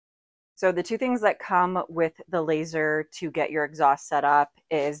So the two things that come with the laser to get your exhaust set up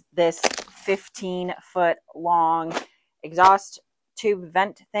is this 15-foot long exhaust tube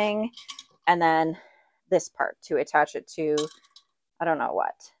vent thing, and then this part to attach it to, I don't know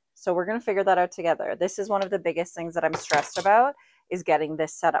what. So we're going to figure that out together. This is one of the biggest things that I'm stressed about, is getting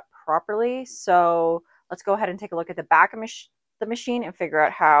this set up properly. So let's go ahead and take a look at the back of the machine and figure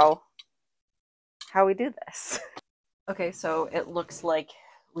out how we do this. Okay, so it looks like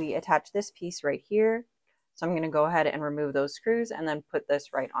we attach this piece right here. So I'm going to go ahead and remove those screws and then put this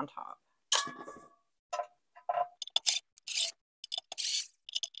right on top.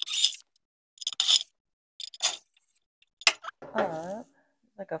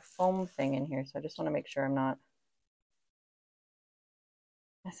 Like a foam thing in here, so I just want to make sure I'm not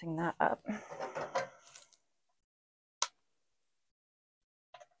messing that up.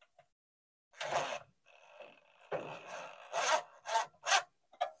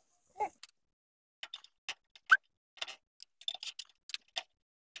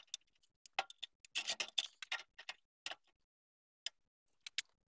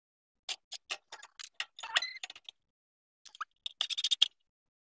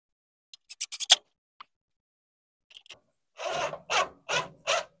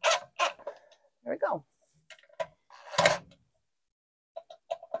 There we go.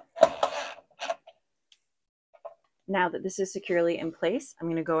 Now that this is securely in place, I'm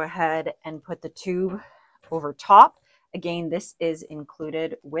going to go ahead and put the tube over top. Again, this is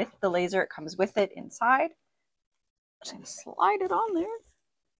included with the laser. It comes with it inside. Just going to slide it on there.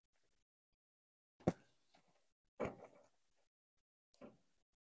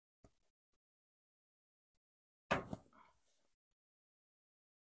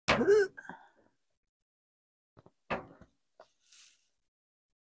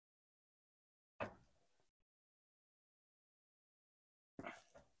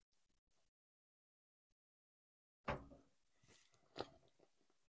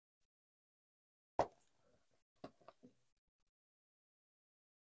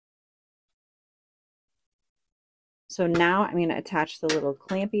 So now I'm going to attach the little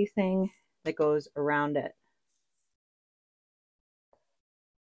clampy thing that goes around it.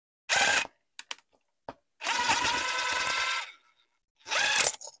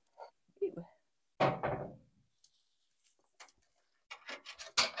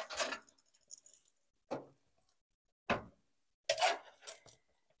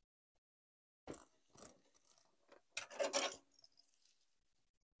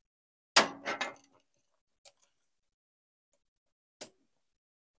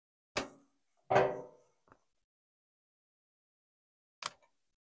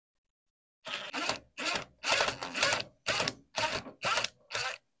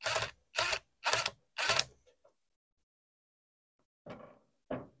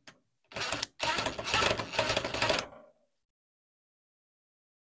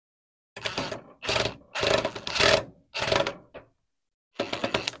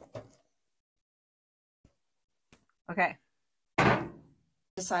 Okay.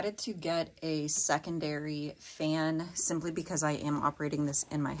 Decided to get a secondary fan simply because I am operating this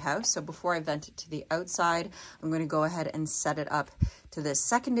in my house. So before I vent it to the outside, I'm going to go ahead and set it up to this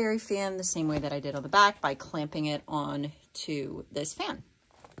secondary fan the same way that I did on the back by clamping it on to this fan.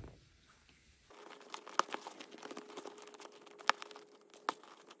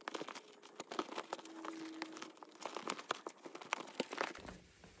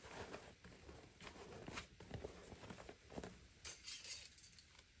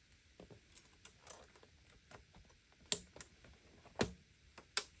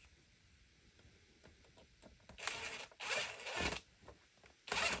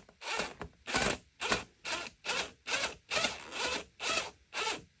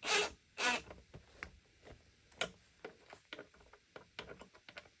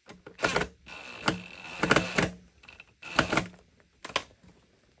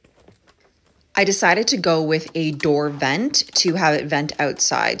 I decided to go with a door vent to have it vent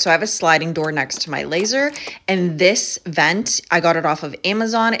outside. So I have a sliding door next to my laser, and this vent, I got it off of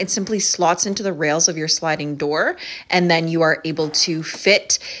Amazon. It simply slots into the rails of your sliding door, and then you are able to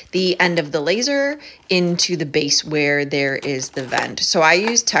fit the end of the laser into the base where there is the vent. So I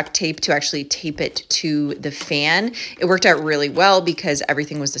used tuck tape to actually tape it to the fan. It worked out really well because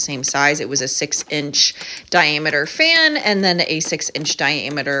everything was the same size. It was a 6-inch diameter fan and then a 6-inch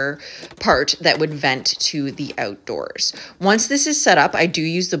diameter part that would vent to the outdoors. Once this is set up, I do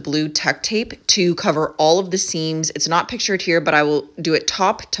use the blue tuck tape to cover all of the seams. It's not pictured here, but I will do it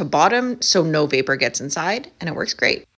top to bottom so no vapor gets inside, and it works great.